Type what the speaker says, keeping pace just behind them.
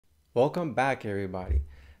Welcome back, everybody,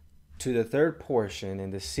 to the third portion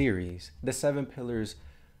in the series, The Seven Pillars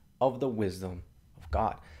of the Wisdom of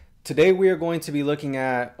God. Today, we are going to be looking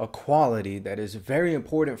at a quality that is very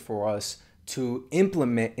important for us to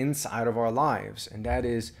implement inside of our lives, and that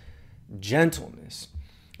is gentleness.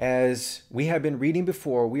 As we have been reading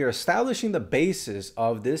before, we are establishing the basis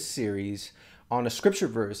of this series on a scripture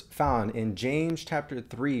verse found in James chapter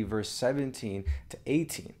 3, verse 17 to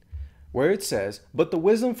 18. Where it says, "But the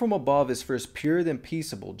wisdom from above is first pure, then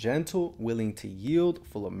peaceable, gentle, willing to yield,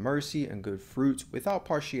 full of mercy and good fruits, without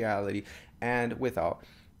partiality and without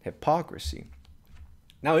hypocrisy."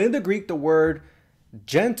 Now, in the Greek, the word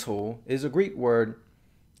gentle is a Greek word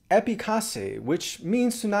epikase, which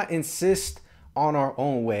means to not insist on our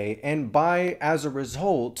own way, and as a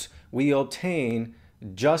result, we obtain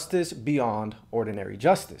justice beyond ordinary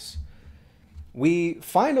justice. We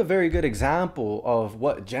find a very good example of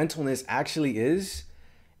what gentleness actually is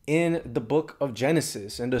in the book of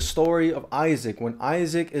Genesis and the story of Isaac, when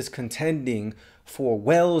Isaac is contending for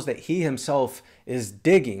wells that he himself is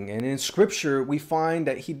digging. And in scripture, we find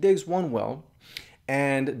that he digs one well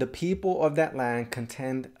and the people of that land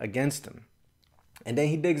contend against him. And then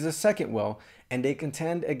he digs a second well and they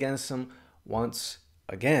contend against him once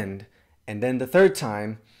again. And then the third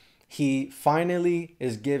time, he finally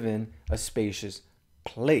is given a spacious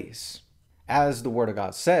place, as the word of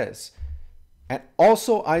God says. "And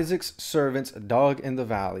also Isaac's servants dug in the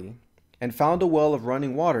valley and found a well of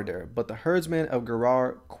running water there. But the herdsmen of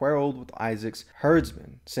Gerar quarreled with Isaac's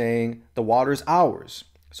herdsmen, saying, 'The water is ours.'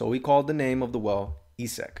 So he called the name of the well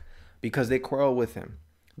Esek, because they quarreled with him.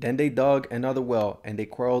 Then they dug another well, and they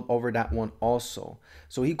quarreled over that one also.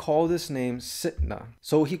 So he called its name Sitnah.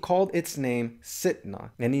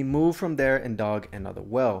 And he moved from there and dug another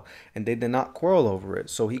well, and they did not quarrel over it.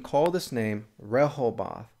 So he called its name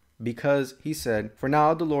Rehoboth, because he said, 'For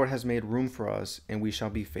now the Lord has made room for us, and we shall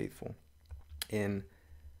be faithful in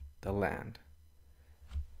the land.'"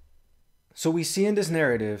 So we see in this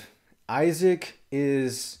narrative, Isaac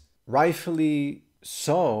is rightfully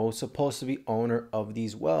supposed to be owner of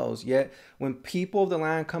these wells. Yet when people of the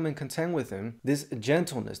land come and contend with him, this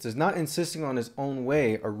gentleness, this not insisting on his own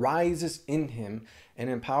way, arises in him and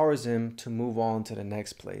empowers him to move on to the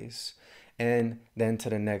next place and then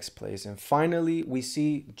to the next place. And finally, we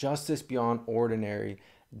see justice beyond ordinary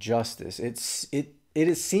justice. It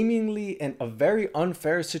is seemingly a very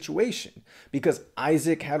unfair situation, because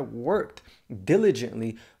Isaac had worked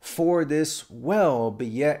diligently for this well, but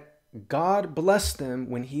yet God blessed him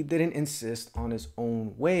when he didn't insist on his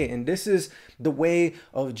own way. And this is the way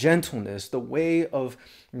of gentleness, the way of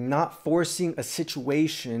not forcing a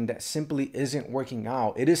situation that simply isn't working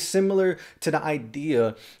out. It is similar to the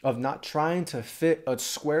idea of not trying to fit a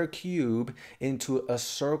square cube into a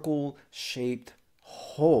circle-shaped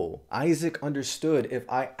whole. Isaac understood, if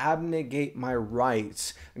I abnegate my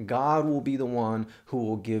rights, God will be the one who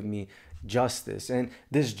will give me justice. And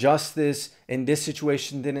this justice in this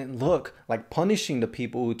situation didn't look like punishing the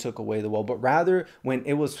people who took away the well, but rather when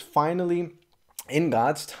it was finally in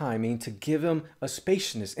God's timing to give him a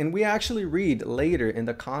spaciousness. And we actually read later in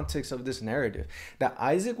the context of this narrative that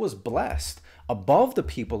Isaac was blessed above the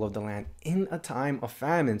people of the land in a time of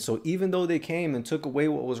famine. So even though they came and took away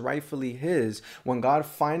what was rightfully his, when God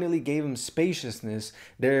finally gave him spaciousness,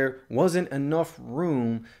 there wasn't enough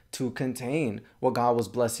room to contain what God was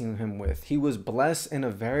blessing him with. He was blessed in a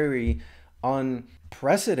very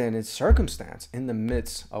unprecedented circumstance in the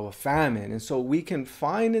midst of a famine. And so we can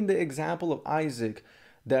find in the example of Isaac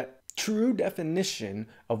that true definition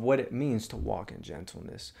of what it means to walk in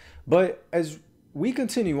gentleness. But as we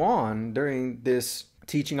continue on during this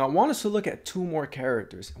teaching, I want us to look at two more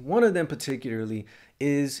characters. One of them particularly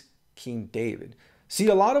is King David. See,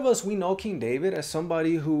 a lot of us, we know King David as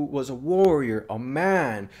somebody who was a warrior, a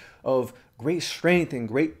man of great strength and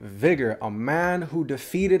great vigor, a man who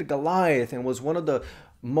defeated Goliath and was one of the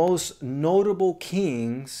most notable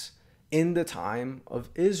kings in the time of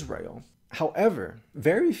Israel. However,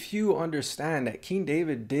 very few understand that King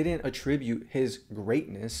David didn't attribute his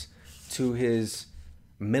greatness to his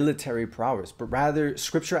military prowess, but rather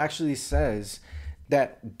scripture actually says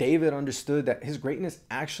that David understood that his greatness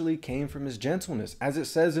actually came from his gentleness, as it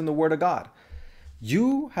says in the word of God.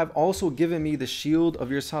 "You have also given me the shield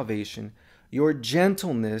of your salvation. Your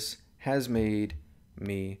gentleness has made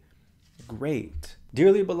me great."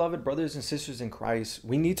 Dearly beloved brothers and sisters in Christ,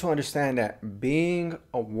 we need to understand that being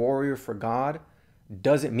a warrior for God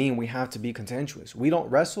doesn't mean we have to be contentious. We don't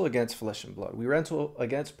wrestle against flesh and blood. We wrestle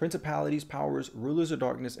against principalities, powers, rulers of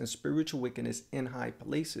darkness, and spiritual wickedness in high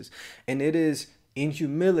places. And it is in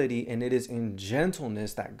humility and it is in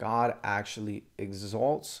gentleness that God actually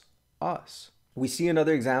exalts us. We see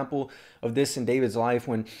another example of this in David's life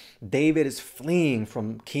when David is fleeing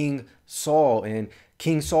from King Saul, and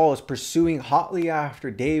King Saul is pursuing hotly after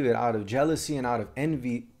David out of jealousy and out of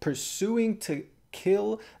envy, pursuing to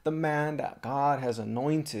kill the man that God has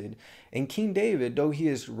anointed. And King David, though he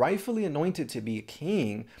is rightfully anointed to be a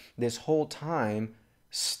king this whole time,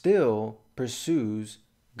 still pursues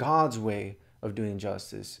God's way of doing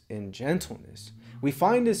justice in gentleness. We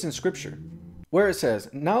find this in scripture, where it says,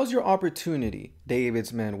 "Now's your opportunity,"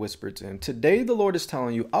 David's men whispered to him. "Today the Lord is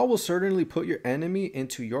telling you, I will certainly put your enemy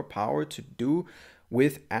into your power to do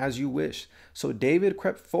with as you wish." So David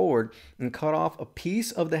crept forward and cut off a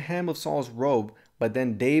piece of the hem of Saul's robe. But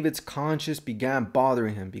then David's conscience began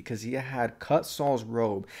bothering him because he had cut Saul's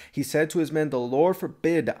robe. He said to his men, "The Lord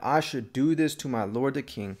forbid that I should do this to my lord the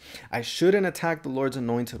king. I shouldn't attack the Lord's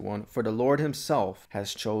anointed one, for the Lord himself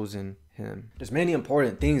has chosen him." There's many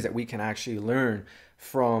important things that we can actually learn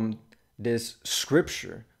from this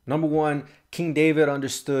scripture. Number one, King David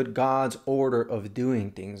understood God's order of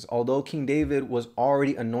doing things. Although King David was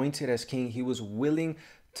already anointed as king, he was willing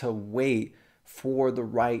to wait for the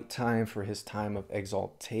right time, for his time of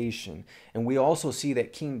exaltation. And we also see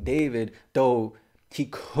that King David, though he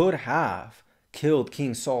could have killed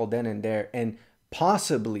King Saul then and there and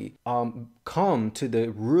possibly come to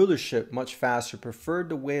the rulership much faster, preferred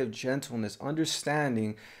the way of gentleness,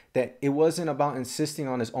 understanding that it wasn't about insisting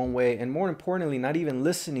on his own way, and more importantly, not even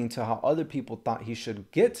listening to how other people thought he should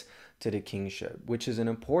get to the kingship, which is an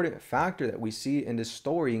important factor that we see in this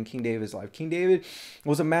story in King David's life. King David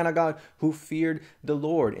was a man of God who feared the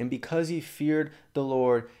Lord, and because he feared the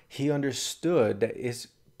Lord, he understood that his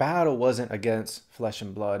battle wasn't against flesh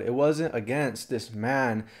and blood. It wasn't against this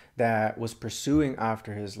man that was pursuing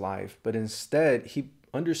after his life, but instead he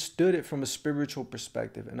understood it from a spiritual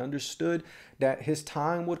perspective and understood that his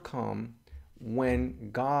time would come when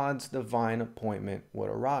God's divine appointment would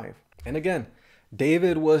arrive. And again,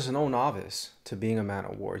 David was no novice to being a man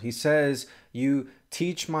of war. He says, "You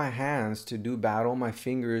teach my hands to do battle, my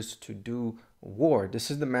fingers to do war."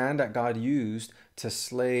 This is the man that God used to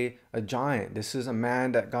slay a giant. This is a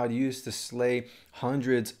man that God used to slay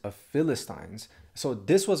hundreds of Philistines. So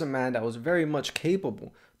this was a man that was very much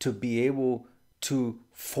capable to be able to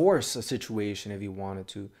force a situation if he wanted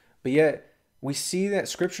to. But yet we see that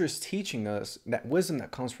scripture is teaching us that wisdom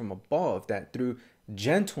that comes from above, that through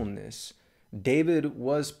gentleness, David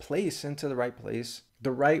was placed into the right place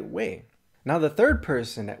the right way. Now, the third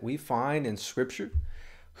person that we find in scripture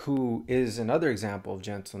who is another example of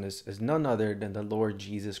gentleness is none other than the Lord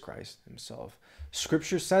Jesus Christ himself.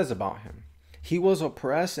 Scripture says about him, "He was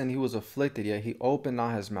oppressed and he was afflicted, yet he opened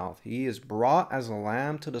not his mouth. He is brought as a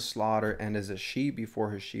lamb to the slaughter, and as a sheep before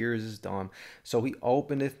her shears is dumb, so he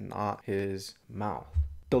openeth not his mouth."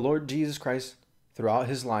 The Lord Jesus Christ throughout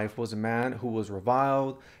his life was a man who was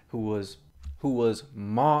reviled, who was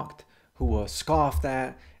mocked, who was scoffed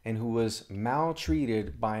at, and who was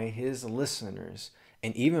maltreated by his listeners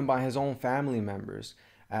and even by his own family members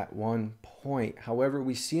at one point. However,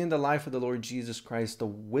 we see in the life of the Lord Jesus Christ the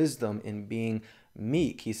wisdom in being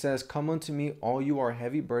meek. He says, "Come unto me, all you are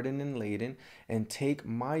heavy burdened and laden, and take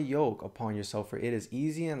my yoke upon yourself, for it is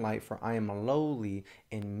easy and light, for I am lowly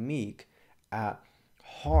and meek at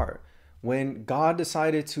heart." When God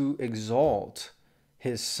decided to exalt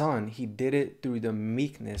his son, he did it through the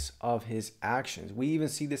meekness of his actions. We even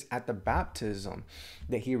see this at the baptism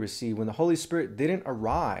that he received, when the Holy Spirit didn't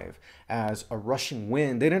arrive as a rushing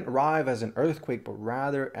wind, didn't arrive as an earthquake, but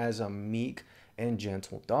rather as a meek and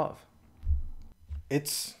gentle dove.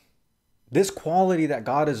 It's this quality that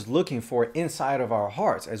God is looking for inside of our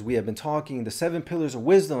hearts. As we have been talking, the 7 pillars of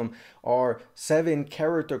wisdom are 7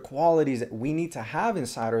 character qualities that we need to have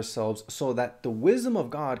inside ourselves so that the wisdom of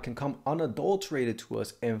God can come unadulterated to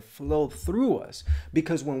us and flow through us.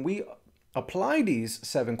 Because when we apply these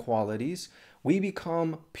 7 qualities, we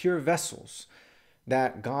become pure vessels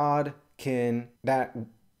that God can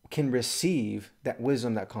receive that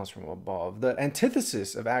wisdom that comes from above. The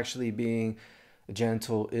antithesis of actually being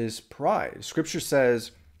gentle is pride. Scripture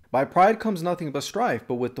says, "By pride comes nothing but strife,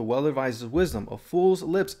 but with the well-advised wisdom, a fool's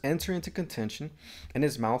lips enter into contention, and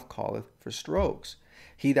his mouth calleth for strokes.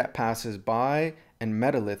 He that passes by and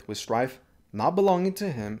meddleth with strife, not belonging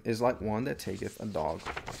to him, is like one that taketh a dog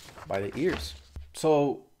by the ears."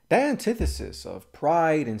 So that antithesis of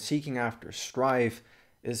pride and seeking after strife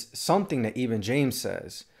is something that even James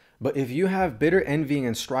says. "But if you have bitter envying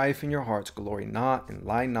and strife in your hearts, glory not and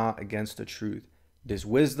lie not against the truth. This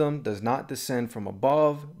wisdom does not descend from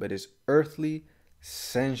above, but is earthly,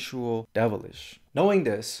 sensual, devilish." Knowing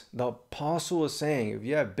this, the apostle is saying, if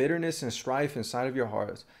you have bitterness and strife inside of your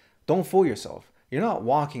hearts, don't fool yourself. You're not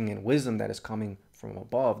walking in wisdom that is coming from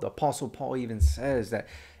above. The Apostle Paul even says that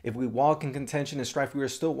if we walk in contention and strife, we are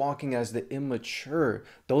still walking as the immature.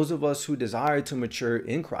 Those of us who desire to mature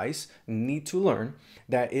in Christ need to learn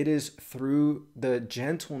that it is through the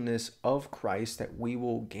gentleness of Christ that we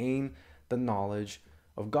will gain the knowledge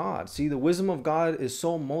of God. See, the wisdom of God is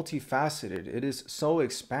so multifaceted. It is so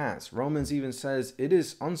expansive. Romans even says it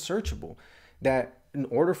is unsearchable, that in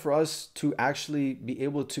order for us to actually be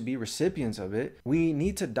able to be recipients of it, we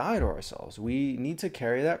need to die to ourselves. We need to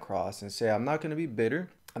carry that cross and say, I'm not going to be bitter.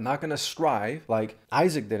 I'm not going to strive like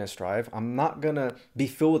Isaac didn't strive. I'm not going to be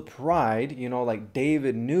filled with pride, like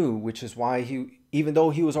David knew, which is why even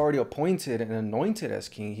though he was already appointed and anointed as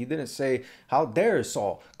king, he didn't say, how dare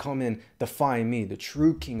Saul come and defy me, the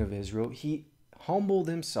true king of Israel. He humbled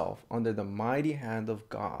himself under the mighty hand of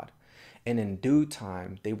God. And in due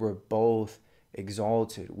time, they were both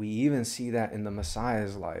exalted. We even see that in the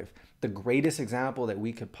Messiah's life, the greatest example that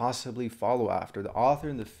we could possibly follow after, the author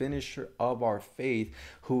and the finisher of our faith,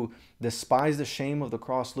 who despised the shame of the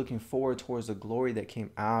cross, looking forward towards the glory that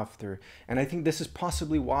came after. And I think this is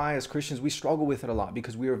possibly why as Christians we struggle with it a lot,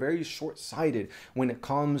 because we are very short-sighted when it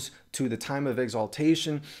comes to the time of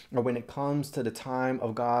exaltation, or when it comes to the time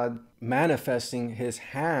of God manifesting his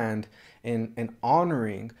hand and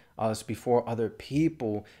honoring us before other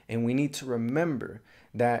people. And we need to remember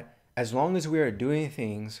that as long as we are doing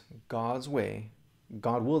things God's way,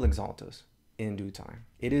 God will exalt us in due time.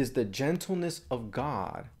 It is the gentleness of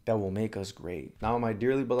God that will make us great. Now, my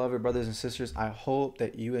dearly beloved brothers and sisters, I hope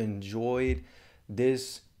that you enjoyed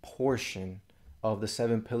this portion of the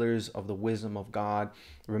 7 pillars of the wisdom of God.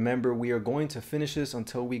 Remember, we are going to finish this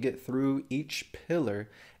until we get through each pillar,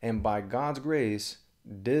 and by God's grace,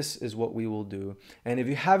 this is what we will do. And if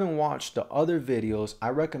you haven't watched the other videos, I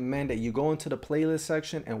recommend that you go into the playlist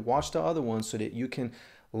section and watch the other ones so that you can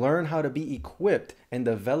learn how to be equipped and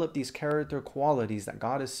develop these character qualities that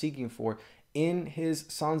God is seeking for in his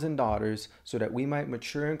sons and daughters, so that we might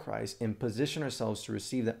mature in Christ and position ourselves to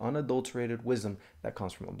receive the unadulterated wisdom that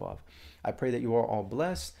comes from above. I pray that you are all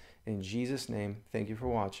blessed. In Jesus' name, thank you for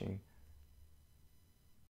watching.